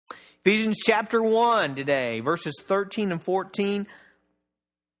Ephesians chapter 1 today, verses 13 and 14.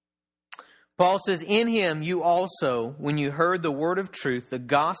 Paul says, "In him you also, when you heard the word of truth, the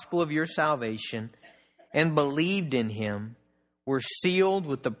gospel of your salvation, and believed in him, were sealed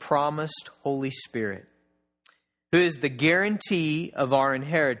with the promised Holy Spirit, who is the guarantee of our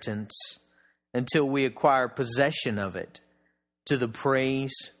inheritance until we acquire possession of it, to the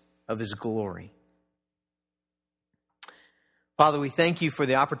praise of his glory." Father, we thank you for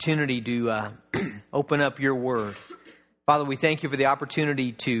the opportunity to open up your word. Father, we thank you for the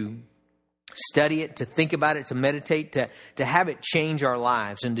opportunity to study it, to think about it, to meditate, to have it change our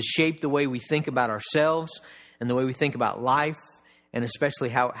lives and to shape the way we think about ourselves and the way we think about life and especially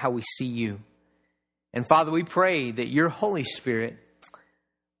how we see you. And Father, we pray that your Holy Spirit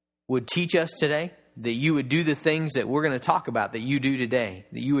would teach us today, that you would do the things that we're going to talk about that you do today,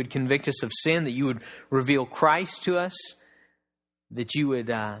 that you would convict us of sin, that you would reveal Christ to us, that you would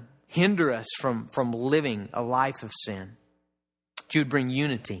hinder us from living a life of sin, that you would bring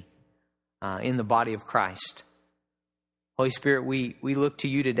unity in the body of Christ. Holy Spirit, we look to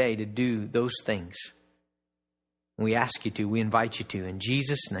you today to do those things. We ask you to, we invite you to. In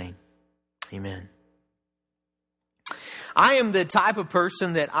Jesus' name, amen. I am the type of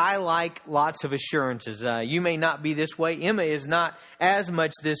person that I like lots of assurances. You may not be this way. Emma is not as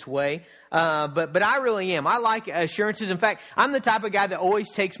much this way. But I really am. I like assurances. In fact, I'm the type of guy that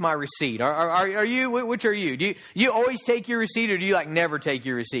always takes my receipt. Are you? Which are you? Do you always take your receipt, or do you never take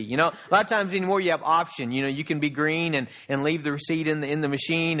your receipt? You know, a lot of times anymore you have option. You know, you can be green and leave the receipt in the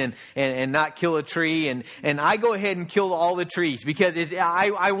machine and not kill a tree. And I go ahead and kill all the trees because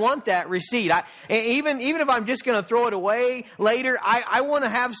I want that receipt. Even if I'm just going to throw it away later, I want to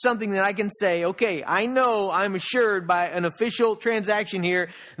have something that I can say, okay, I know I'm assured by an official transaction here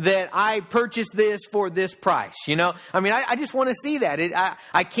that I purchased this for this price. You know, I mean, I just want to see that.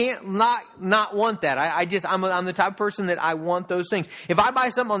 I can't not want that. I'm the type of person that I want those things. If I buy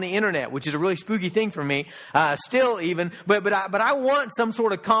something on the internet, which is a really spooky thing for me, still even, but I want some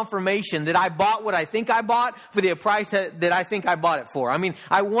sort of confirmation that I bought what I think I bought for the price that I think I bought it for. I mean,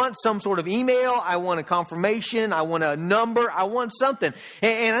 I want some sort of email. I want a confirmation. I want a number. I want something.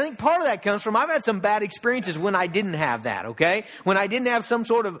 And I think part of that comes from I've had some bad experiences when I didn't have that. Okay, when I didn't have some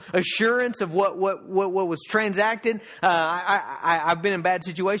sort of assurance of what was transacted. I've been in bad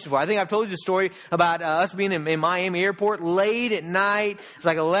situations before. I think I've told you the story about us being in Miami Airport late at night. It's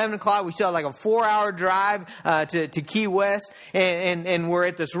like 11 o'clock. We still had like a 4-hour drive to Key West, and we're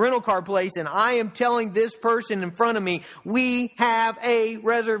at this rental car place, and I am telling this person in front of me, we have a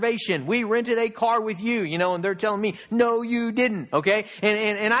reservation. We rented a car with you, you know, and they're telling me, no, you didn't. Okay,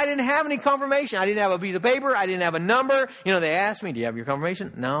 and I didn't have any confirmation. I didn't have a piece of paper. I didn't have a number. You know, they asked me, do you have your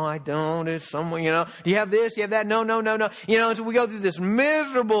confirmation? No, I don't. It's someone, you know, do you have this? Do you have that? No. You know, and so we go through this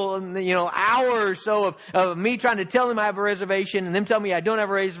miserable, you know, hour or so of me trying to tell them I have a reservation and them telling me I don't have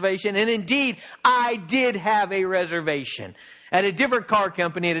a reservation. And indeed, I did have a reservation at a different car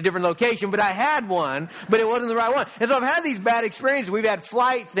company at a different location, but I had one, but it wasn't the right one. And so I've had these bad experiences. We've had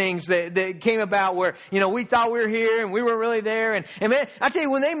flight things that came about where, you know, we thought we were here and we weren't really there. And man, I tell you,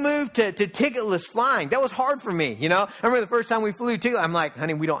 when they moved to ticketless flying, that was hard for me, you know. I remember the first time we flew ticket, I'm like,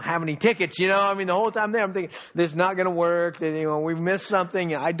 honey, we don't have any tickets, you know. I mean, the whole time there, I'm thinking, this is not going to work. That, you know, we missed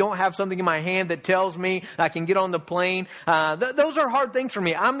something. I don't have something in my hand that tells me I can get on the plane. Those are hard things for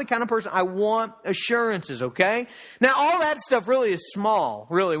me. I'm the kind of person, I want assurances, okay? Now, all that stuff really is small,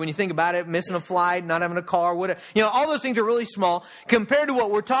 really, when you think about it, missing a flight, not having a car, whatever. You know, all those things are really small compared to what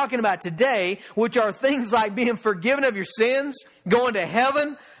we're talking about today, which are things like being forgiven of your sins, going to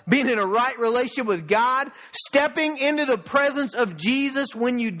heaven, being in a right relationship with God, stepping into the presence of Jesus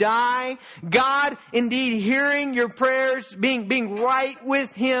when you die, God indeed hearing your prayers, being right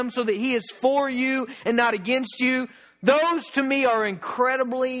with Him so that He is for you and not against you. Those to me are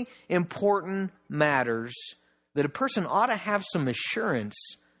incredibly important matters that a person ought to have some assurance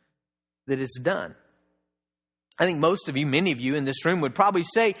that it's done. I think most of you, many of you in this room would probably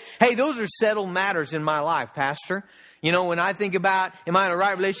say, hey, those are settled matters in my life, Pastor. You know, when I think about, am I in a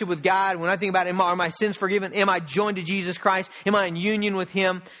right relationship with God? When I think about, are my sins forgiven? Am I joined to Jesus Christ? Am I in union with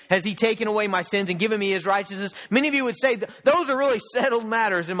Him? Has He taken away my sins and given me His righteousness? Many of you would say, those are really settled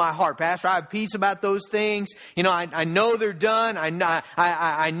matters in my heart, Pastor. I have peace about those things. You know, I know they're done. I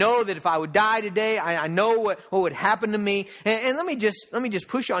know that if I would die today, I know what would happen to me. And let me just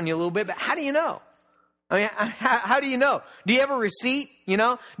push on you a little bit, but how do you know? I mean, how do you know? Do you have a receipt? You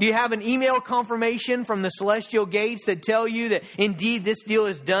know, do you have an email confirmation from the celestial gates that tell you that indeed this deal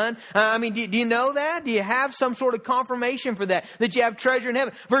is done? Do you know that? Do you have some sort of confirmation for that you have treasure in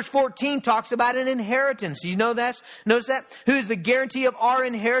heaven? Verse 14 talks about an inheritance. Do you know that? Notice that? Who is the guarantee of our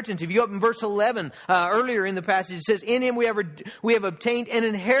inheritance? If you go up in verse 11, earlier in the passage, it says, in him we have obtained an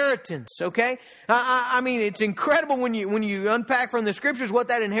inheritance. Okay? It's incredible when you unpack from the scriptures what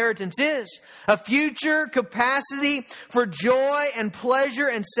that inheritance is. A future capacity for joy and pleasure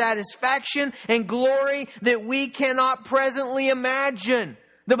and satisfaction and glory that we cannot presently imagine.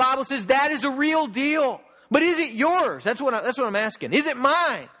 The Bible says that is a real deal. But is it yours? That's what I'm asking. Is it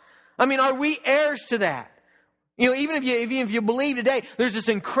mine? Are we heirs to that? Even if you believe today, there's this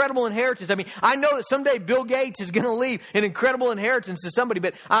incredible inheritance. I know that someday Bill Gates is going to leave an incredible inheritance to somebody,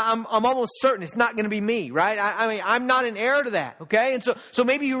 but I'm almost certain it's not going to be me, right? I'm not an heir to that, okay? And so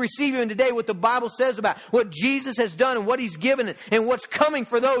maybe you receive even today what the Bible says about what Jesus has done and what He's given and what's coming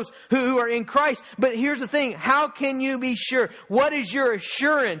for those who are in Christ. But here's the thing. How can you be sure? What is your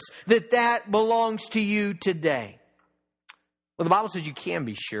assurance that belongs to you today? Well, the Bible says you can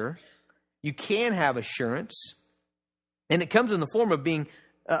be sure. You can have assurance. And it comes in the form of being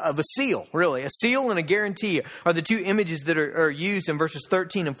of a seal, really. A seal and a guarantee are the two images that are used in verses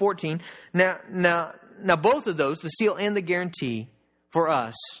 13 and 14. Now, both of those, the seal and the guarantee, for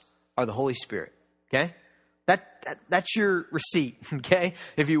us, are the Holy Spirit. Okay? That's your receipt, okay,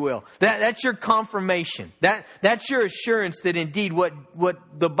 if you will. That's your confirmation. That's your assurance that indeed what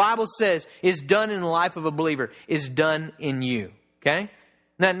the Bible says is done in the life of a believer is done in you. Okay?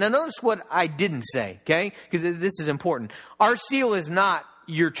 Now notice what I didn't say, okay? Because this is important. Our seal is not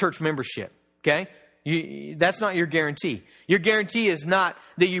your church membership, okay? That's not your guarantee. Your guarantee is not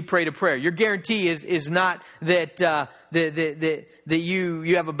that you prayed a prayer. Your guarantee is not that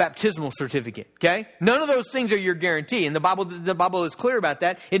you have a baptismal certificate. Okay, none of those things are your guarantee, and the Bible is clear about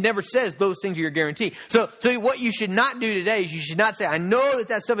that. It never says those things are your guarantee. So what you should not do today is you should not say, "I know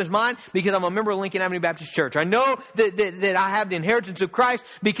that stuff is mine because I'm a member of Lincoln Avenue Baptist Church. I know that I have the inheritance of Christ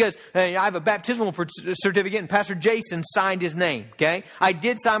because I have a baptismal certificate, and Pastor Jason signed his name." Okay, I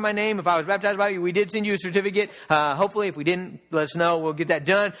did sign my name. If I was baptized by you, we did send you a certificate. Hopefully, if we didn't, let us know. We'll get that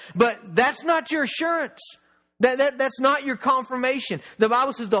done. But that's not your assurance. That's not your confirmation. The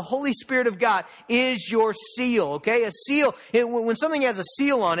Bible says the Holy Spirit of God is your seal, okay? A seal, when something has a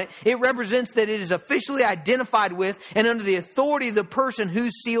seal on it, it represents that it is officially identified with and under the authority of the person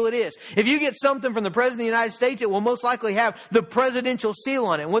whose seal it is. If you get something from the President of the United States, it will most likely have the presidential seal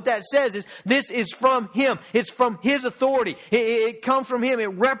on it. And what that says is this is from Him. It's from His authority. It comes from Him.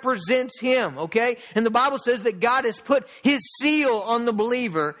 It represents Him, okay? And the Bible says that God has put His seal on the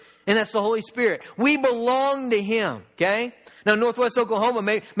believer, and that's the Holy Spirit. We belong to Him, okay? Now, Northwest Oklahoma,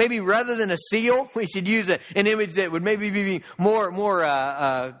 maybe rather than a seal, we should use an image that would maybe be more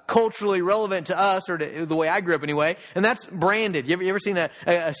culturally relevant to us, or to the way I grew up anyway, and that's branded. You ever seen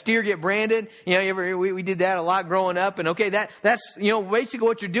a steer get branded? We did that a lot growing up, and okay, that's basically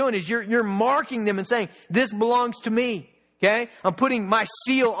what you're doing is you're marking them and saying, this belongs to me. Okay, I'm putting my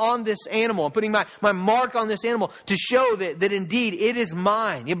seal on this animal. I'm putting my mark on this animal to show that indeed it is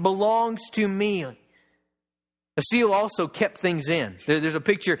mine. It belongs to me. A seal also kept things in. There's a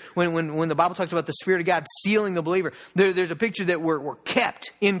picture when the Bible talks about the Spirit of God sealing the believer. There's a picture that we're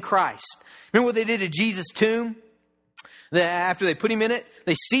kept in Christ. Remember what they did at Jesus' tomb? After they put Him in it,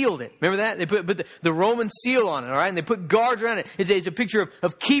 they sealed it. Remember that? They put the Roman seal on it, all right? And they put guards around it. It's a picture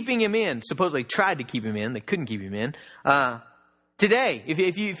of keeping Him in. Supposedly tried to keep Him in. They couldn't keep Him in. Today,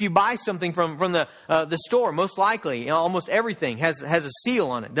 if you buy something from the store, most likely, almost everything has a seal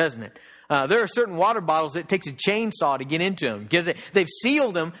on it, doesn't it? There are certain water bottles that it takes a chainsaw to get into them because they've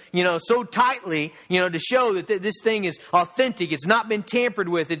sealed them, so tightly, to show that this thing is authentic. It's not been tampered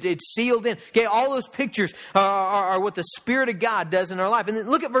with. It's sealed in. Okay, all those pictures are what the Spirit of God does in our life. And then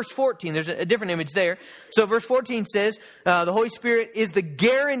look at verse 14. There's a different image there. So verse 14 says, the Holy Spirit is the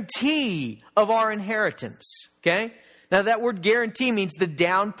guarantee of our inheritance. Okay? Now that word guarantee means the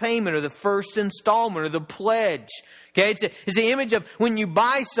down payment or the first installment or the pledge. Okay, it's the image of when you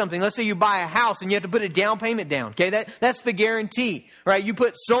buy something. Let's say you buy a house and you have to put a down payment down. Okay, that's the guarantee, right? You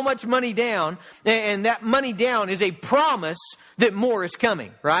put so much money down, and that money down is a promise that more is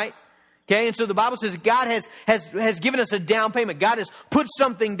coming, right? Okay, and so the Bible says God has given us a down payment. God has put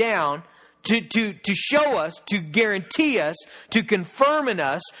something down to show us, to guarantee us, to confirm in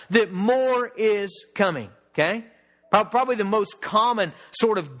us that more is coming. Okay. Probably the most common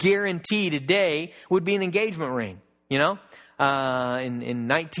sort of guarantee today would be an engagement ring. In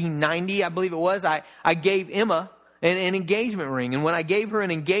 1990, I believe it was, I gave Emma an engagement ring. And when I gave her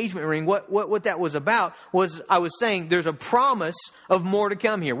an engagement ring, what that was about was I was saying there's a promise of more to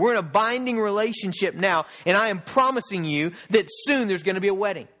come here. We're in a binding relationship now, and I am promising you that soon there's going to be a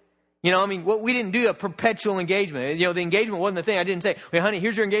wedding. You know, I mean, we didn't do a perpetual engagement. You know, the engagement wasn't the thing. I didn't say, "Well, honey,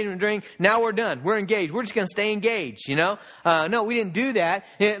 here's your engagement ring. Now we're done. We're engaged. We're just going to stay engaged." You know, no, we didn't do that.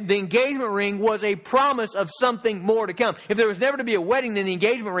 The engagement ring was a promise of something more to come. If there was never to be a wedding, then the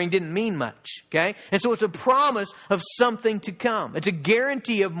engagement ring didn't mean much. Okay, and so it's a promise of something to come. It's a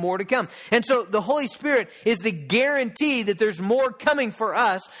guarantee of more to come. And so the Holy Spirit is the guarantee that there's more coming for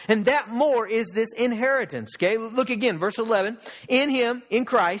us, and that more is this inheritance. Okay, look again, verse 11. In Him, in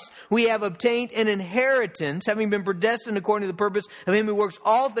Christ, we have obtained an inheritance, having been predestined according to the purpose of Him who works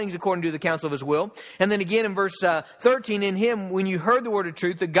all things according to the counsel of His will. And then again in verse 13, in Him, when you heard the word of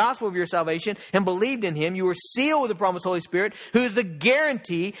truth, the gospel of your salvation, and believed in Him, you were sealed with the promised Holy Spirit, who is the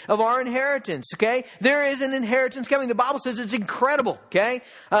guarantee of our inheritance. Okay? There is an inheritance coming. The Bible says it's incredible. Okay?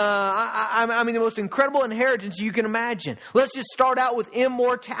 I mean, the most incredible inheritance you can imagine. Let's just start out with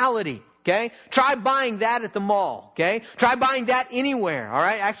immortality. Okay? Try buying that at the mall. Okay? Try buying that anywhere. All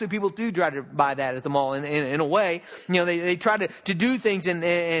right? Actually, people do try to buy that at the mall in a way. You know, they try to do things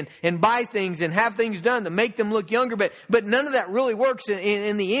and buy things and have things done that make them look younger, but none of that really works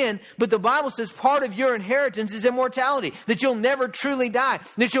in the end. But the Bible says part of your inheritance is immortality, that you'll never truly die,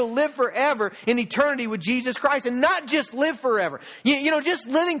 that you'll live forever in eternity with Jesus Christ, and not just live forever. You know, just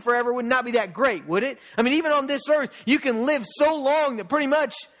living forever would not be that great, would it? I mean, even on this earth, you can live so long that pretty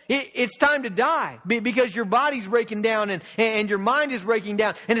much it's time to die because your body's breaking down and your mind is breaking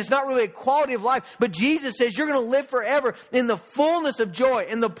down, and it's not really a quality of life. But Jesus says you're going to live forever in the fullness of joy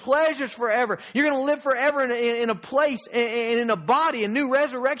and the pleasures forever. You're going to live forever in a place and in a body, a new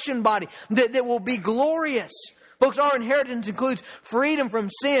resurrection body that will be glorious. Folks, our inheritance includes freedom from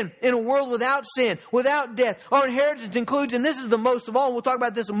sin in a world without sin, without death. Our inheritance includes, and this is the most of all, we'll talk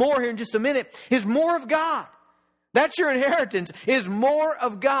about this more here in just a minute, is more of God. That's your inheritance, is more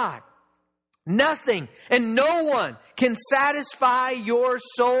of God. Nothing and no one can satisfy your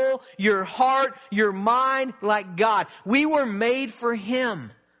soul, your heart, your mind like God. We were made for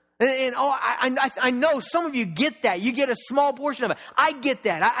Him. And I know some of you get that. You get a small portion of it. I get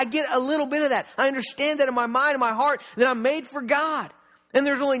that. I get a little bit of that. I understand that in my mind and my heart that I'm made for God. And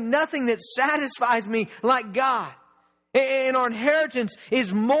there's only nothing that satisfies me like God. And our inheritance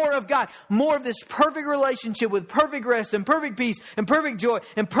is more of God, more of this perfect relationship with perfect rest and perfect peace and perfect joy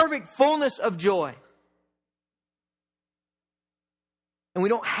and perfect fullness of joy. And we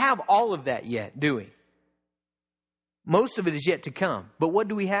don't have all of that yet, do we? Most of it is yet to come. But what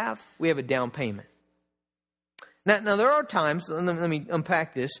do we have? We have a down payment. Now there are times, let me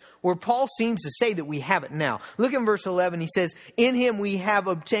unpack this, where Paul seems to say that we have it now. Look in verse 11, he says, in Him we have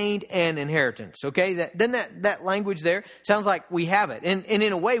obtained an inheritance. Okay, doesn't that language there sounds like we have it. And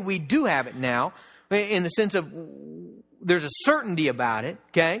in a way, we do have it now, in the sense of there's a certainty about it,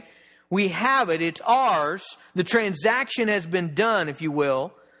 okay? We have it, it's ours, the transaction has been done, if you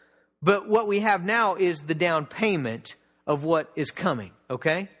will, but what we have now is the down payment of what is coming,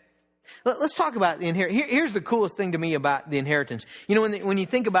 okay? Let's talk about the inheritance. Here's the coolest thing to me about the inheritance. You know, when you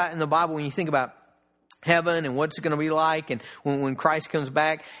think about in the Bible, when you think about heaven and what's it going to be like, and when Christ comes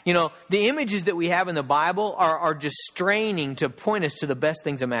back, you know, the images that we have in the Bible are just straining to point us to the best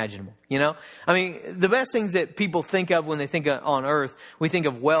things imaginable. You know, I mean, the best things that people think of when they think of, on earth, we think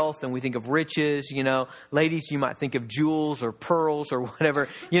of wealth and we think of riches. You know, ladies, you might think of jewels or pearls or whatever.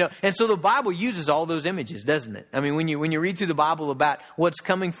 You know, and so the Bible uses all those images, doesn't it? I mean, when you read through the Bible about what's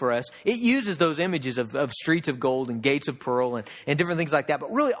coming for us, it uses those images of streets of gold and gates of pearl and different things like that.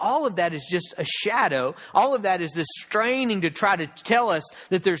 But really, all of that is just a shadow. All of that is this straining to try to tell us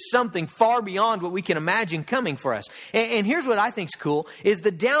that there's something far beyond what we can imagine coming for us. And here's what I think's cool, is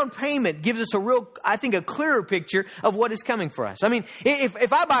the down payment gives us a clearer picture of what is coming for us. I mean,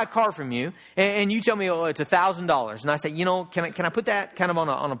 if I buy a car from you and you tell me, oh, it's $1,000, and I say, you know, can I put that kind of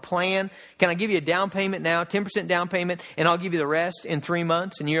on a plan? Can I give you a down payment now, 10% down payment, and I'll give you the rest in 3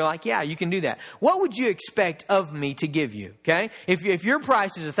 months? And you're like, yeah, you can do that. What would you expect of me to give you? Okay, if your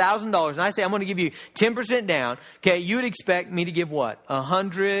price is $1,000 and I say I'm going to give you 10% down, okay, you would expect me to give what?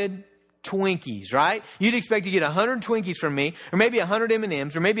 100 Twinkies, right? You'd expect to get 100 Twinkies from me, or maybe 100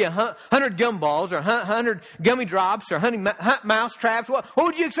 M&Ms, or maybe 100 gumballs, or 100 gummy drops, or 100 mouse traps. What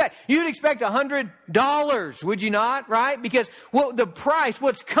would you expect? You'd expect $100, would you not? Right? Because the price,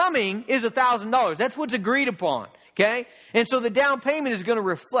 what's coming, is $1,000. That's what's agreed upon. Okay? And so the down payment is going to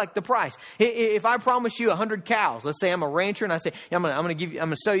reflect the price. If I promise you 100 cows, let's say I'm a rancher and I say, I'm going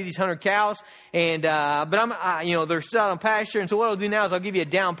to sell you these 100 cows, and but they're still out on pasture, and so what I'll do now is I'll give you a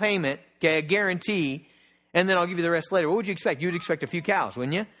down payment, okay, a guarantee, and then I'll give you the rest later. What would you expect? You would expect a few cows,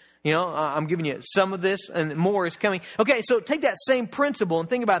 wouldn't you? You know, I'm giving you some of this and more is coming. Okay, so take that same principle and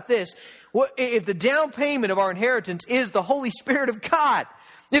think about this. What if the down payment of our inheritance is the Holy Spirit of God?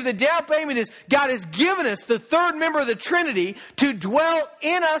 If the down payment is God has given us the third member of the Trinity to dwell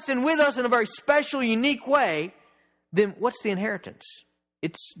in us and with us in a very special, unique way, then what's the inheritance?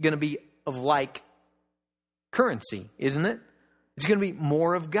 It's going to be of like currency, isn't it? It's going to be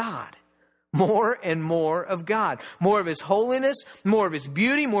more of God. More and more of God. More of His holiness, more of His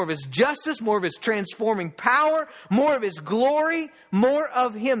beauty, more of His justice, more of His transforming power, more of His glory, more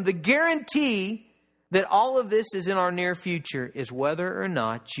of Him. The guarantee that all of this is in our near future is whether or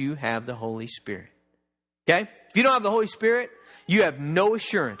not you have the Holy Spirit. Okay? If you don't have the Holy Spirit, you have no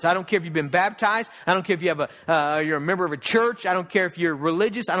assurance. I don't care if you've been baptized. I don't care if you have you're a member of a church. I don't care if you're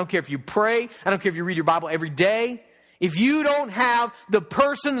religious. I don't care if you pray. I don't care if you read your Bible every day. If you don't have the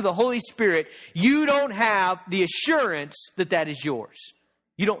person of the Holy Spirit, you don't have the assurance that that is yours.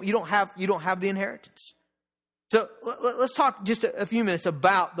 You don't have the inheritance. So let's talk just a few minutes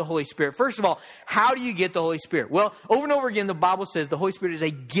about the Holy Spirit. First of all, how do you get the Holy Spirit? Well, over and over again, the Bible says the Holy Spirit is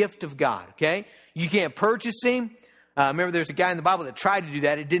a gift of God. Okay, you can't purchase Him. Remember, there's a guy in the Bible that tried to do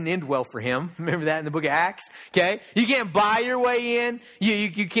that. It didn't end well for him. Remember that in the book of Acts? Okay? You can't buy your way in.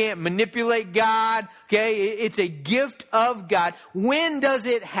 You can't manipulate God. Okay? It's a gift of God. When does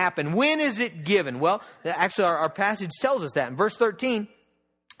it happen? When is it given? Well, actually, our passage tells us that. In verse 13, it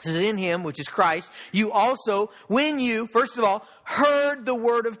says, in Him, which is Christ, you also, when you, first of all, heard the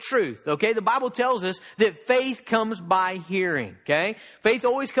word of truth. Okay? The Bible tells us that faith comes by hearing. Okay? Faith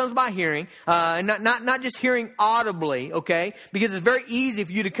always comes by hearing. And not just hearing audibly. Okay? Because it's very easy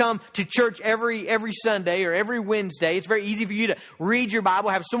for you to come to church every Sunday or every Wednesday. It's very easy for you to read your Bible,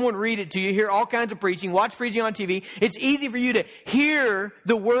 have someone read it to you, hear all kinds of preaching, watch preaching on TV. It's easy for you to hear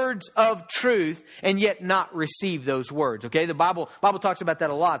the words of truth and yet not receive those words. Okay? The Bible talks about that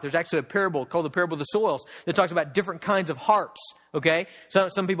a lot. There's actually a parable called the parable of the soils that talks about different kinds of hearts. Okay?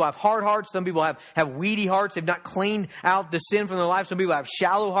 Some people have hard hearts. Some people have weedy hearts. They've not cleaned out the sin from their life. Some people have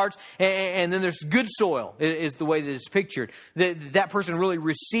shallow hearts. And then there's good soil is the way that it's pictured. That person really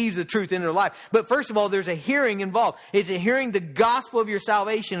receives the truth in their life. But first of all, there's a hearing involved. It's a hearing the gospel of your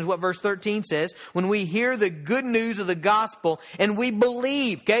salvation is what verse 13 says. When we hear the good news of the gospel and we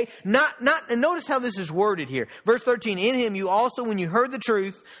believe. Okay? And notice how this is worded here. Verse 13, in Him you also, when you heard the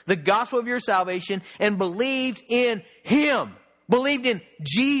truth, the gospel of your salvation, and believed in Him. Believed in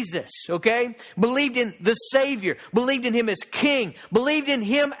Jesus, okay? Believed in the Savior. Believed in Him as King. Believed in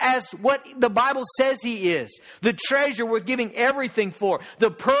Him as what the Bible says He is. The treasure worth giving everything for.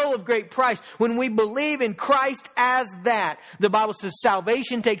 The pearl of great price. When we believe in Christ as that, the Bible says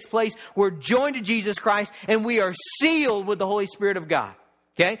salvation takes place. We're joined to Jesus Christ and we are sealed with the Holy Spirit of God.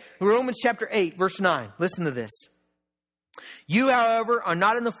 Okay? Romans chapter 8, verse 9. Listen to this. You, however, are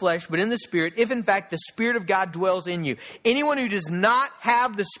not in the flesh, but in the Spirit, if in fact the Spirit of God dwells in you. Anyone who does not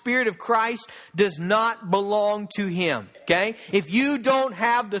have the Spirit of Christ does not belong to Him. Okay? If you don't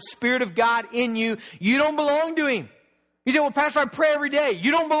have the Spirit of God in you, you don't belong to Him. You say, well, Pastor, I pray every day.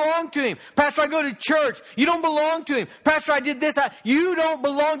 You don't belong to Him. Pastor, I go to church. You don't belong to Him. Pastor, I did this. You don't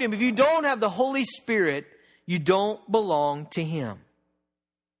belong to Him. If you don't have the Holy Spirit, you don't belong to Him.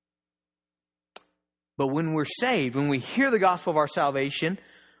 But when we're saved, when we hear the gospel of our salvation,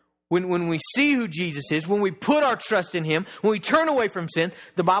 when we see who Jesus is, when we put our trust in Him, when we turn away from sin,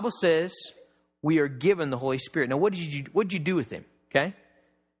 the Bible says we are given the Holy Spirit. Now, what did you do with Him? Okay?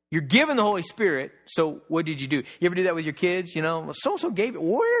 You're given the Holy Spirit, so what did you do? You ever do that with your kids? You know, so-and-so gave it.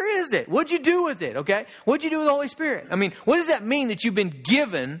 Where is it? What'd you do with it? Okay? What'd you do with the Holy Spirit? I mean, what does that mean that you've been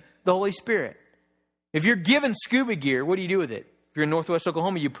given the Holy Spirit? If you're given scuba gear, what do you do with it? If you're in Northwest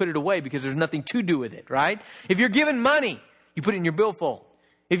Oklahoma, you put it away because there's nothing to do with it, right? If you're given money, you put it in your billfold.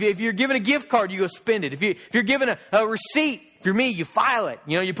 If you're given a gift card, you go spend it. If you're given a receipt, if you're me, you file it.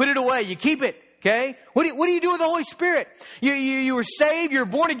 You know, you put it away, you keep it. Okay? What do you do with the Holy Spirit? You were saved, you're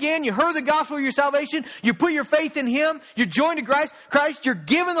born again, you heard the gospel of your salvation, you put your faith in Him, you're joined to Christ, you're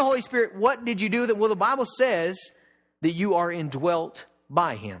given the Holy Spirit. What did you do with it? Well, the Bible says that you are indwelt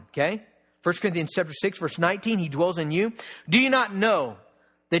by Him. Okay? 1 Corinthians chapter 6, verse 19, He dwells in you. Do you not know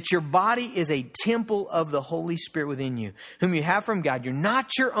that your body is a temple of the Holy Spirit within you, whom you have from God? You're not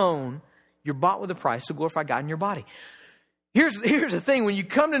your own. You're bought with a price, so glorify God in your body. Here's the thing. When you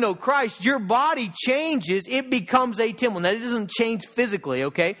come to know Christ, your body changes. It becomes a temple. Now, it doesn't change physically,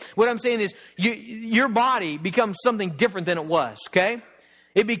 okay? What I'm saying is your body becomes something different than it was, okay?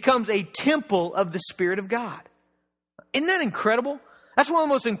 It becomes a temple of the Spirit of God. Isn't that incredible? That's one of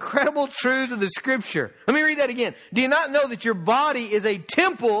the most incredible truths of the Scripture. Let me read that again. Do you not know that your body is a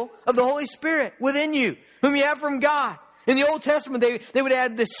temple of the Holy Spirit within you, whom you have from God. In the Old Testament, they would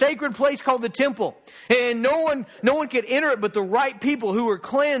add this sacred place called the temple. And no one could enter it but the right people who were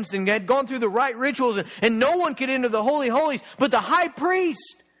cleansed and had gone through the right rituals. And no one could enter the Holy Holies but the high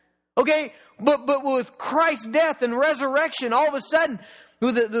priest. Okay? But with Christ's death and resurrection, all of a sudden,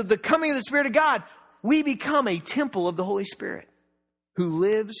 with the coming of the Spirit of God, we become a temple of the Holy Spirit who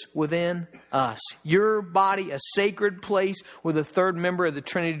lives within us. Your body, a sacred place where the third member of the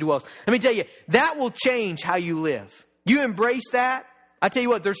Trinity dwells. Let me tell you, that will change how you live. You embrace that. I tell you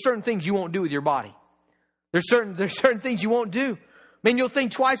what, there's certain things you won't do with your body. There's certain things you won't do. Man, you'll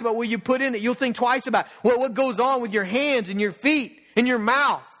think twice about what you put in it. You'll think twice about what goes on with your hands and your feet and your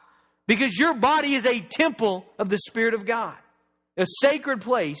mouth. Because your body is a temple of the Spirit of God. A sacred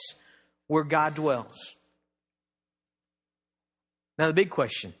place where God dwells. Now the big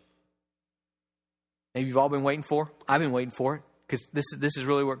question, maybe you've all been waiting for. I've been waiting for it. Because this is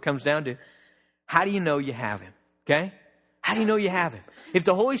really what it comes down to. How do you know you have Him? Okay? How do you know you have Him? If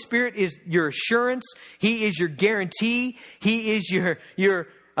the Holy Spirit is your assurance, He is your guarantee, He is your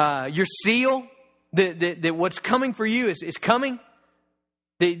seal, that what's coming for you is coming,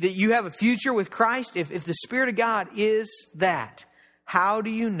 that you have a future with Christ. If the Spirit of God is that, how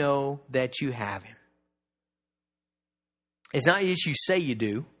do you know that you have Him? It's not just you say you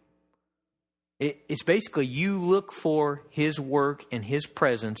do. It's basically you look for His work and His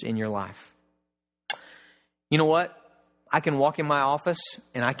presence in your life. You know what? I can walk in my office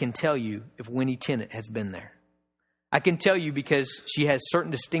and I can tell you if Winnie Tennant has been there. I can tell you because she has certain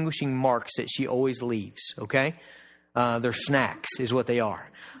distinguishing marks that she always leaves, okay? They're snacks is what they are.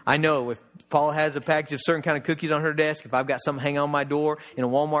 I know if Paula has a package of certain kind of cookies on her desk, if I've got something hanging on my door in a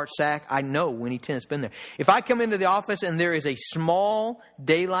Walmart sack, I know Winnie Tennant's been there. If I come into the office and there is a small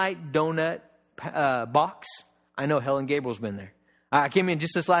Daylight donut box, I know Helen Gabriel's been there. I came in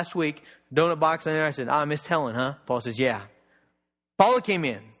just this last week, donut box in there. I said, I missed Helen, huh? Paul says, yeah. Paula came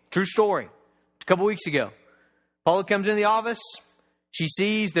in. True story. A couple weeks ago. Paula comes in the office. She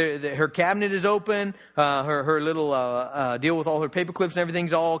sees her cabinet is open. Her little deal with all her paper clips and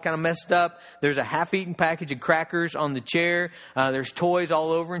everything's all kind of messed up. There's a half-eaten package of crackers on the chair. There's toys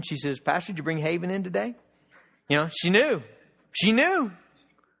all over. And she says, Pastor, did you bring Haven in today? You know, she knew. She knew.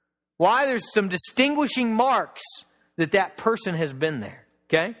 Why? There's some distinguishing marks that person has been there,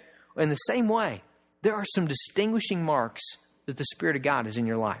 okay? In the same way, there are some distinguishing marks that the Spirit of God is in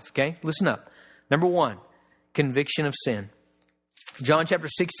your life, okay? Listen up. Number 1, conviction of sin. John chapter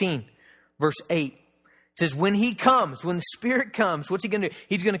 16, verse 8 says, when He comes, when the Spirit comes, what's He going to do?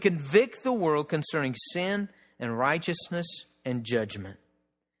 He's going to convict the world concerning sin and righteousness and judgment.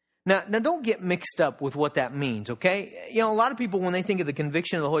 Now, don't get mixed up with what that means, okay? You know, a lot of people, when they think of the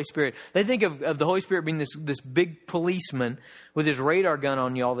conviction of the Holy Spirit, they think of the Holy Spirit being this big policeman with his radar gun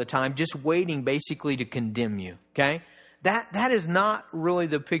on you all the time, just waiting basically to condemn you, okay? That is not really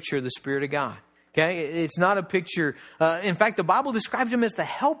the picture of the Spirit of God, okay? It's not a picture. In fact, the Bible describes Him as the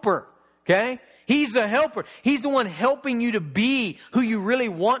helper, okay? He's the helper. He's the one helping you to be who you really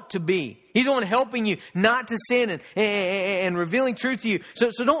want to be. He's the one helping you not to sin and revealing truth to you. So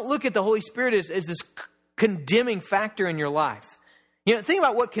don't look at the Holy Spirit as this condemning factor in your life. You know, think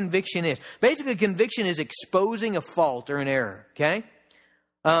about what conviction is. Basically, conviction is exposing a fault or an error. Okay,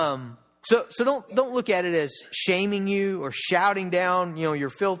 so don't look at it as shaming you or shouting down. You know, you're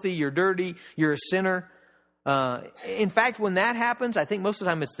filthy, you're dirty, you're a sinner. In fact, when that happens, I think most of the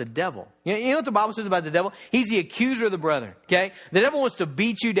time it's the devil. You know what the Bible says about the devil? He's the accuser of the brethren, okay? The devil wants to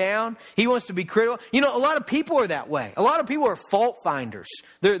beat you down. He wants to be critical. You know, a lot of people are that way. A lot of people are fault finders.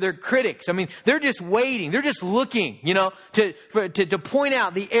 They're critics. I mean, they're just waiting. They're just looking, you know, to point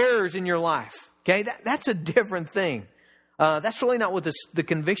out the errors in your life, okay? That's a different thing. That's really not what the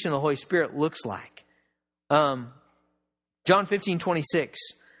conviction of the Holy Spirit looks like. John 15:26.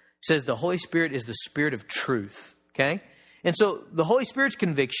 Says the Holy Spirit is the Spirit of truth, okay? And so the Holy Spirit's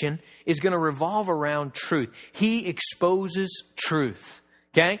conviction is going to revolve around truth. He exposes truth,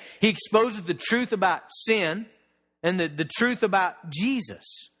 okay? He exposes the truth about sin and the truth about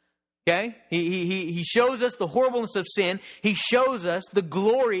Jesus, okay? He shows us the horribleness of sin. He shows us the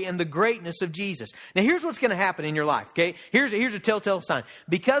glory and the greatness of Jesus. Now, here's what's going to happen in your life, okay? Here's a telltale sign.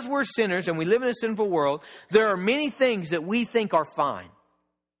 Because we're sinners and we live in a sinful world, there are many things that we think are fine.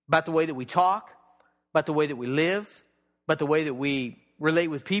 About the way that we talk, about the way that we live, about the way that we relate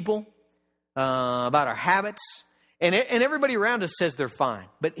with people, about our habits. And everybody around us says they're fine.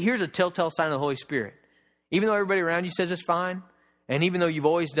 But here's a telltale sign of the Holy Spirit. Even though everybody around you says it's fine, and even though you've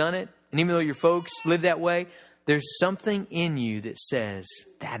always done it, and even though your folks live that way, there's something in you that says,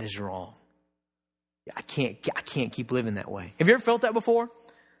 that is wrong. I can't keep living that way. Have you ever felt that before?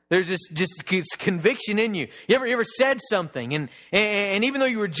 There's this conviction in you. You ever said something, and even though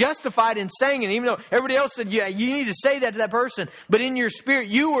you were justified in saying it, even though everybody else said, yeah, you need to say that to that person, but in your spirit,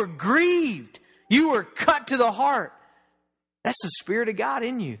 you were grieved. You were cut to the heart. That's the Spirit of God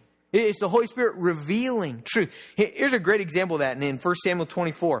in you. It's the Holy Spirit revealing truth. Here's a great example of that in 1 Samuel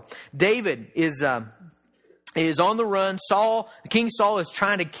 24. David is on the run. King Saul is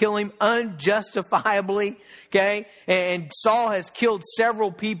trying to kill him unjustifiably. Okay, and Saul has killed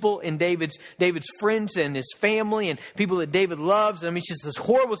several people in David's friends and his family and people that David loves. I mean, it's just this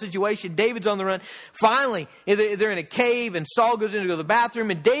horrible situation. David's on the run. Finally, they're in a cave, and Saul goes in to go to the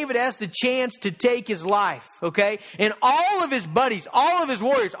bathroom, and David has the chance to take his life. Okay, and all of his buddies, all of his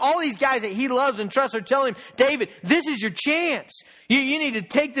warriors, all these guys that he loves and trusts are telling him, David, this is your chance. You need to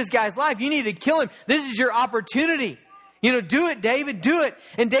take this guy's life. You need to kill him. This is your opportunity. Do it, David, do it.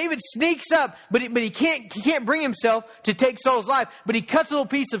 And David sneaks up, but he can't bring himself to take Saul's life. But he cuts a little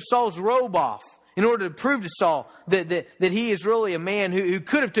piece of Saul's robe off in order to prove to Saul that he is really a man who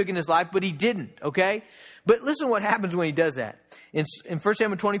could have taken his life, but he didn't, okay? But listen what happens when he does that. In 1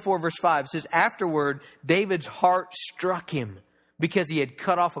 Samuel 24, verse 5, it says, afterward, David's heart struck him because he had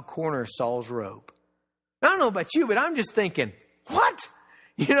cut off a corner of Saul's robe. I don't know about you, but I'm just thinking, what?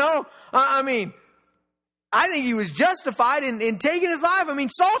 I think he was justified in taking his life. I mean,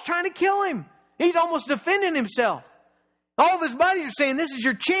 Saul's trying to kill him. He's almost defending himself. All of his buddies are saying, this is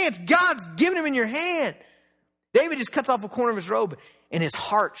your chance. God's given him in your hand. David just cuts off a corner of his robe, and his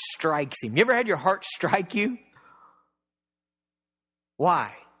heart strikes him. You ever had your heart strike you?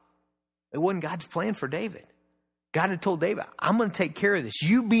 Why? It wasn't God's plan for David. God had told David, I'm going to take care of this.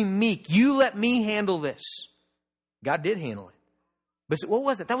 You be meek. You let me handle this. God did handle it. But what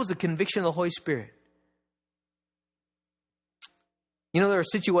was it? That was the conviction of the Holy Spirit. There are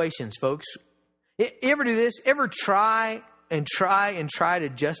situations, folks. You ever do this? Ever try to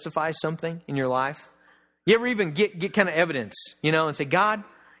justify something in your life? You ever even get kind of evidence, and say, God,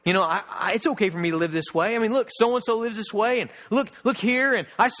 it's okay for me to live this way. I mean, look, so-and-so lives this way, and look here, and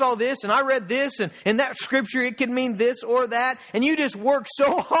I saw this, and I read this, and that scripture, it could mean this or that, and you just work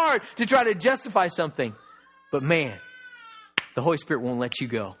so hard to try to justify something. But man, the Holy Spirit won't let you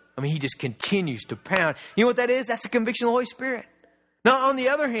go. I mean, He just continues to pound. You know what that is? That's the conviction of the Holy Spirit. Now, on the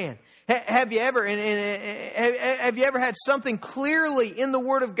other hand, have you ever had something clearly in the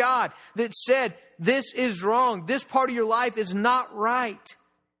Word of God that said, this is wrong, this part of your life is not right,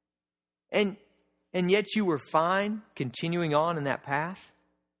 and yet you were fine continuing on in that path?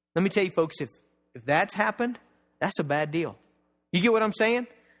 Let me tell you, folks, if that's happened, that's a bad deal. You get what I'm saying?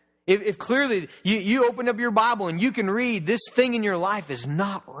 If clearly you open up your Bible and you can read this thing in your life is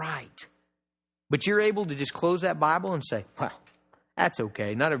not right, but you're able to just close that Bible and say, well, that's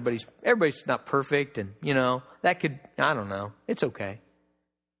okay. Not everybody's not perfect, and I don't know. It's okay.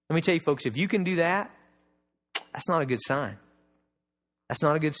 Let me tell you, folks, if you can do that, that's not a good sign. That's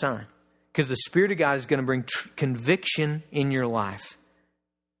not a good sign. Because the Spirit of God is going to bring conviction in your life.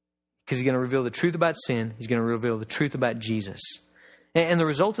 Because He's going to reveal the truth about sin. He's going to reveal the truth about Jesus. And the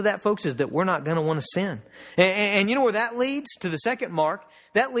result of that, folks, is that we're not going to want to sin. And you know where that leads? To the second mark.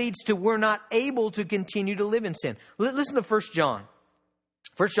 That leads to we're not able to continue to live in sin. Listen to 1 John.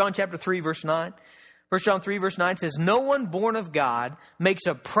 1 John chapter 3, verse 9. 1 John 3, verse 9 says, no one born of God makes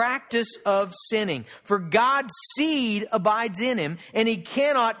a practice of sinning, for God's seed abides in him, and he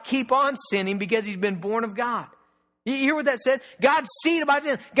cannot keep on sinning because he's been born of God. You hear what that said? God's seed abides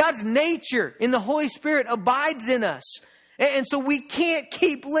in him. God's nature in the Holy Spirit abides in us. And so we can't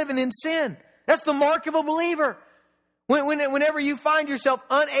keep living in sin. That's the mark of a believer. Whenever you find yourself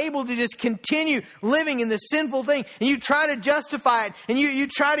unable to just continue living in the sinful thing, and you try to justify it, and you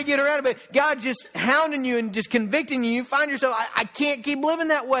try to get around it, but God just hounding you and just convicting you, you find yourself, I can't keep living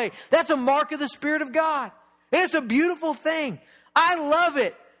that way. That's a mark of the Spirit of God. And it's a beautiful thing. I love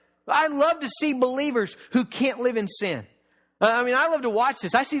it. I love to see believers who can't live in sin. I love to watch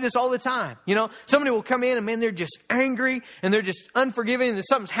this. I see this all the time. Somebody will come in and, man, they're just angry and they're just unforgiving and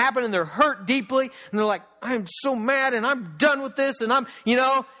something's happened and they're hurt deeply. And they're like, I'm so mad and I'm done with this. And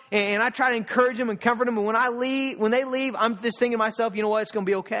and I try to encourage them and comfort them. And when they leave, I'm just thinking to myself, you know what? It's going to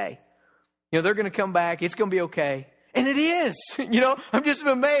be okay. They're going to come back. It's going to be okay. And it is. I'm just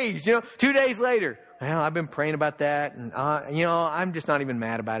amazed. 2 days later, well, I've been praying about that, and I'm just not even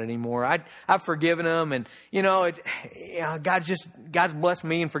mad about it anymore. I've forgiven them, and God's blessed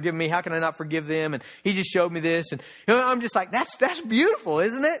me and forgiven me. How can I not forgive them? And He just showed me this, and I'm just like, that's beautiful,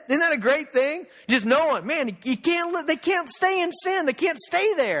 isn't it? Isn't that a great thing? Just knowing, man, they can't stay in sin. They can't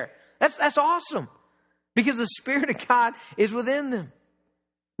stay there. That's awesome, because the Spirit of God is within them.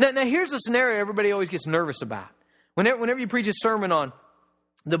 Now here's the scenario everybody always gets nervous about. Whenever you preach a sermon on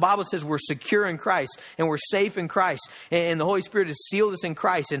The Bible says we're secure in Christ and we're safe in Christ. And the Holy Spirit has sealed us in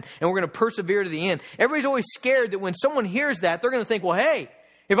Christ. And we're going to persevere to the end. Everybody's always scared that when someone hears that, they're going to think, well, hey,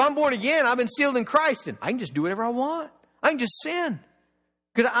 if I'm born again, I've been sealed in Christ, and I can just do whatever I want. I can just sin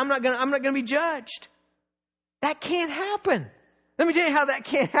because I'm not going to be judged. That can't happen. Let me tell you how that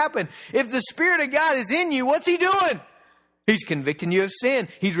can't happen. If the Spirit of God is in you, what's He doing? He's convicting you of sin.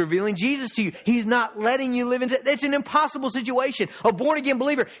 He's revealing Jesus to you. He's not letting you live in sin. It's an impossible situation. A born-again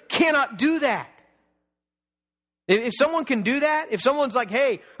believer cannot do that. If someone can do that, if someone's like,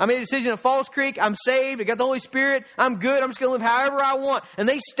 hey, I made a decision at Falls Creek, I'm saved, I got the Holy Spirit, I'm good, I'm just going to live however I want, and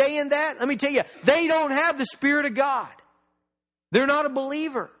they stay in that, let me tell you, they don't have the Spirit of God. They're not a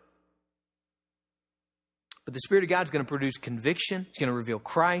believer. But the Spirit of God is going to produce conviction. He's going to reveal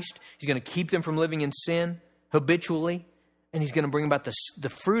Christ. He's going to keep them from living in sin habitually. And He's going to bring about the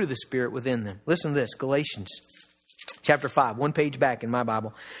fruit of the Spirit within them. Listen to this, Galatians chapter 5, one page back in my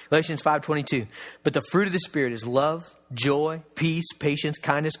Bible. Galatians 5:22. But the fruit of the Spirit is love, joy, peace, patience,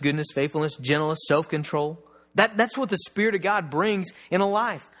 kindness, goodness, faithfulness, gentleness, self-control. That's what the Spirit of God brings in a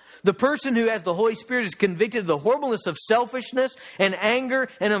life. The person who has the Holy Spirit is convicted of the horribleness of selfishness and anger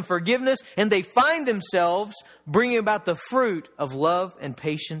and unforgiveness, and they find themselves bringing about the fruit of love and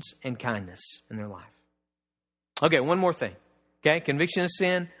patience and kindness in their life. Okay, one more thing. Okay, conviction of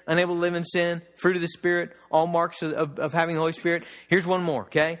sin, unable to live in sin, fruit of the Spirit, all marks of having the Holy Spirit. Here's one more,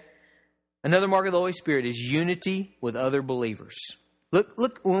 okay? Another mark of the Holy Spirit is unity with other believers.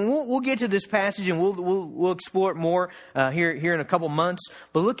 Look. We'll get to this passage and we'll explore it more here in a couple months.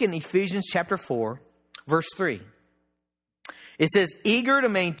 But look in Ephesians chapter 4, verse 3. It says, eager to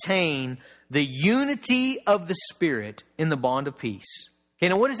maintain the unity of the Spirit in the bond of peace. Okay,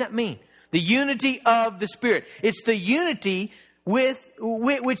 now what does that mean? The unity of the Spirit. It's the unity with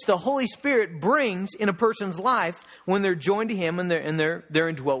which the Holy Spirit brings in a person's life when they're joined to Him and they're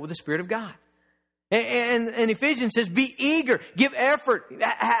indwelt with the Spirit of God. And Ephesians says, be eager, give effort,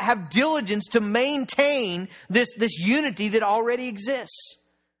 have diligence to maintain this unity that already exists.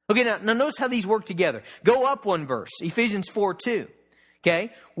 Okay, now notice how these work together. Go up one verse, Ephesians 4:2.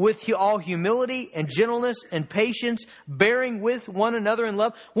 Okay, with all humility and gentleness and patience, bearing with one another in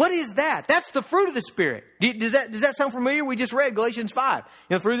love. What is that? That's the fruit of the Spirit. Does that sound familiar? We just read Galatians 5.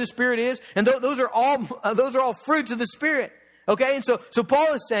 The fruit of the Spirit is, and those are all fruits of the Spirit. Okay, and so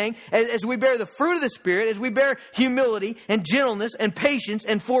Paul is saying, as we bear the fruit of the Spirit, as we bear humility and gentleness and patience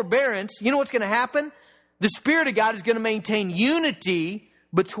and forbearance, you know what's going to happen? The Spirit of God is going to maintain unity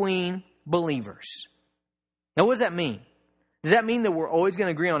between believers. Now, what does that mean? Does that mean that we're always going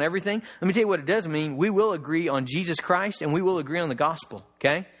to agree on everything? Let me tell you what it does mean. We will agree on Jesus Christ and we will agree on the gospel,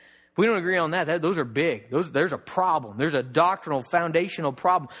 okay? If we don't agree on that, those are big. There's a problem. There's a doctrinal, foundational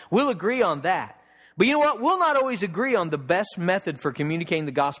problem. We'll agree on that. But you know what? We'll not always agree on the best method for communicating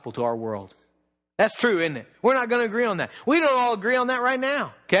the gospel to our world. That's true, isn't it? We're not going to agree on that. We don't all agree on that right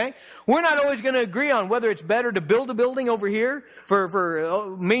now, okay? We're not always going to agree on whether it's better to build a building over here for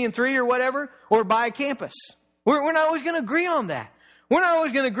 $1.3 million or whatever, or buy a campus. We're not always going to agree on that. We're not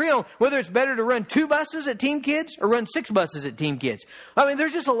always going to agree on whether it's better to run 2 buses at Team Kids or run 6 buses at Team Kids. I mean,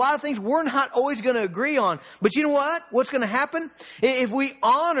 there's just a lot of things we're not always going to agree on. But you know what? What's going to happen? If we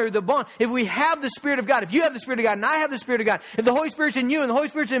honor the bond, if we have the Spirit of God, if you have the Spirit of God and I have the Spirit of God, if the Holy Spirit's in you and the Holy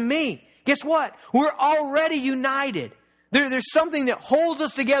Spirit's in me, guess what? We're already united. There's something that holds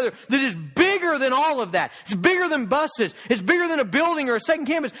us together that is bigger than all of that. It's bigger than buses. It's bigger than a building or a second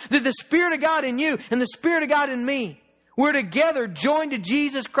campus. That the Spirit of God in you and the Spirit of God in me. We're together joined to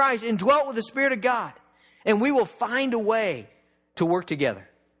Jesus Christ and dwelt with the Spirit of God. And we will find a way to work together.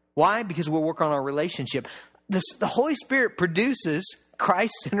 Why? Because we'll work on our relationship. The Holy Spirit produces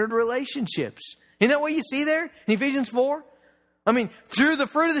Christ-centered relationships. Isn't that what you see there in Ephesians 4? I mean, through the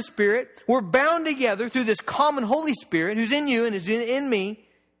fruit of the Spirit, we're bound together through this common Holy Spirit who's in you and is in me.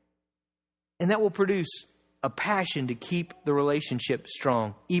 And that will produce a passion to keep the relationship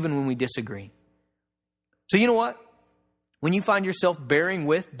strong, even when we disagree. So you know what? When you find yourself bearing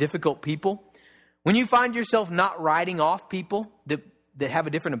with difficult people, when you find yourself not writing off people that have a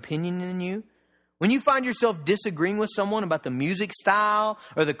different opinion than you, when you find yourself disagreeing with someone about the music style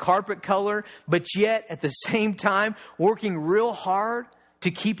or the carpet color, but yet at the same time working real hard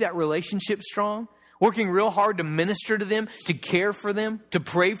to keep that relationship strong, working real hard to minister to them, to care for them, to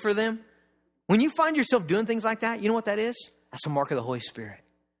pray for them. When you find yourself doing things like that, you know what that is? That's a mark of the Holy Spirit.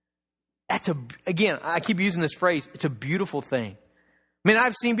 Again, I keep using this phrase, it's a beautiful thing. I mean,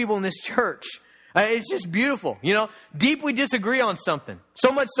 I've seen people in this church. It's just beautiful, deeply disagree on something.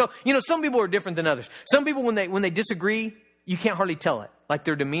 So much so, some people are different than others. Some people, when they disagree, you can't hardly tell it. like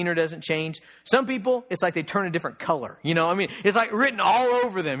their demeanor doesn't change. Some people, it's like they turn a different color. It's like written all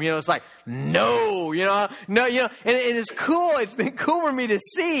over them. It's like, no, no, and it's cool. It's been cool for me to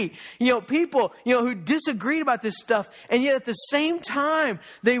see, people, who disagreed about this stuff. And yet at the same time,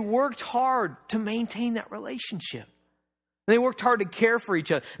 they worked hard to maintain that relationship. And they worked hard to care for each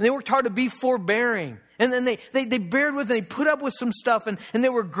other. And they worked hard to be forbearing. And then they bared with and they put up with some stuff. And they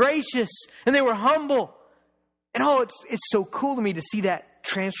were gracious. And they were humble. And it's so cool to me to see that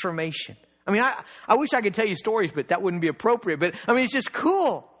transformation. I wish I could tell you stories, but that wouldn't be appropriate. But it's just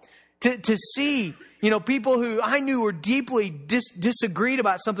cool to see, people who I knew were deeply disagreed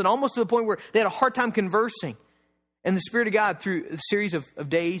about something, almost to the point where they had a hard time conversing. And the Spirit of God, through a series of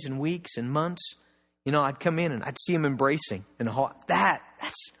days and weeks and months, I'd come in and I'd see them embracing. And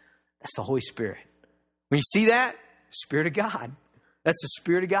that's the Holy Spirit. When you see that, Spirit of God. That's the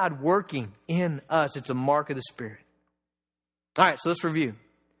Spirit of God working in us. It's a mark of the Spirit. All right, so let's review.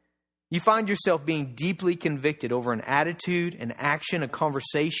 You find yourself being deeply convicted over an attitude, an action, a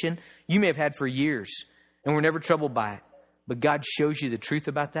conversation you may have had for years and were never troubled by it. But God shows you the truth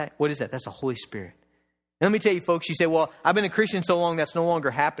about that. What is that? That's the Holy Spirit. And let me tell you, folks, you say, well, I've been a Christian so long that's no longer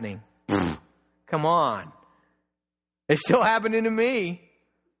happening. Come on. It's still happening to me.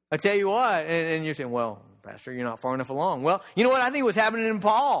 I tell you what. And you're saying, well, Pastor, you're not far enough along. Well, you know what? I think what's happening in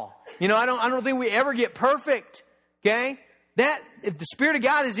Paul. I don't think we ever get perfect. Okay? That if the Spirit of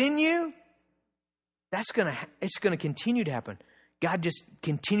God is in you, it's going to continue to happen. God just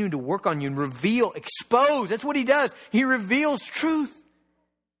continuing to work on you and reveal, expose. That's what He does. He reveals truth.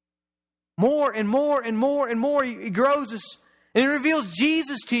 More and more and more and more. He grows us. And He reveals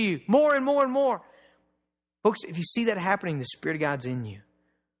Jesus to you more and more and more. Folks, if you see that happening, the Spirit of God's in you.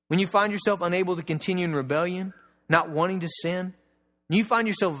 When you find yourself unable to continue in rebellion, not wanting to sin, you find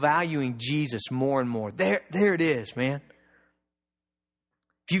yourself valuing Jesus more and more. There it is, man.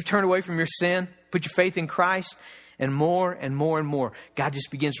 If you've turned away from your sin, put your faith in Christ, and more and more and more, God just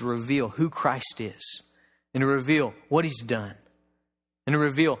begins to reveal who Christ is, and to reveal what He's done, and to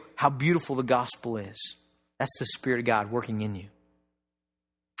reveal how beautiful the gospel is. That's the Spirit of God working in you.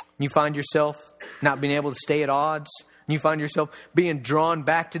 You find yourself not being able to stay at odds. You find yourself being drawn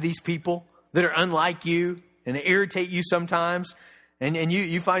back to these people that are unlike you and they irritate you sometimes. And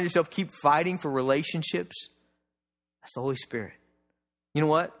you find yourself keep fighting for relationships. That's the Holy Spirit. You know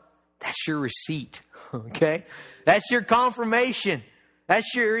what? That's your receipt. Okay? That's your confirmation.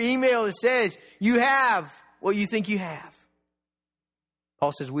 That's your email that says you have what you think you have.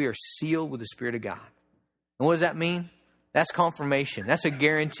 Paul says we are sealed with the Spirit of God. And what does that mean? That's confirmation. That's a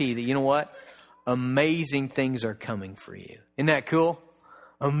guarantee that, you know what? Amazing things are coming for you. Isn't that cool?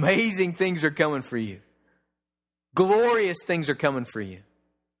 Amazing things are coming for you. Glorious things are coming for you.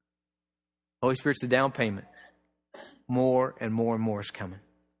 Holy Spirit's the down payment. More and more and more is coming.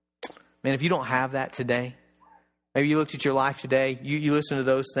 Man, if you don't have that today, maybe you looked at your life today, you listen to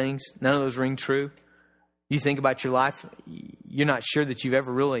those things, none of those ring true. You think about your life, you're not sure that you've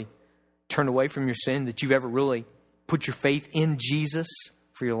ever really turned away from your sin, that you've ever really put your faith in Jesus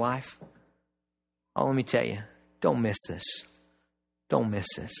for your life. Oh, let me tell you, don't miss this. Don't miss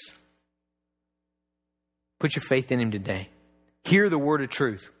this. Put your faith in Him today. Hear the word of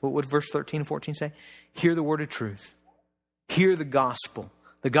truth. What would verse 13 and 14 say? Hear the word of truth. Hear the gospel.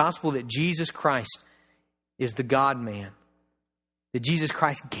 The gospel that Jesus Christ is the God-man. That Jesus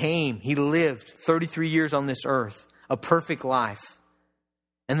Christ came. He lived 33 years on this earth. A perfect life.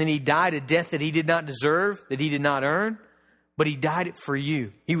 And then He died a death that He did not deserve, that He did not earn. But He died it for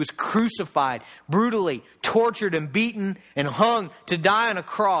you. He was crucified, brutally tortured and beaten and hung to die on a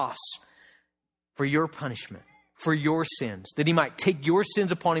cross for your punishment, for your sins, that He might take your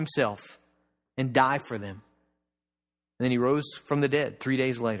sins upon Himself and die for them. And then He rose from the dead 3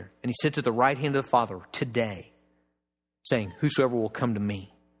 days later. And He sits at the right hand of the Father today, saying, whosoever will come to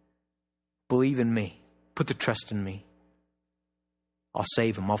me, believe in me, put the trust in me, I'll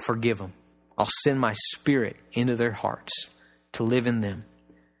save them, I'll forgive them. I'll send my Spirit into their hearts to live in them,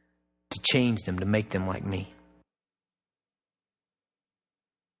 to change them, to make them like me.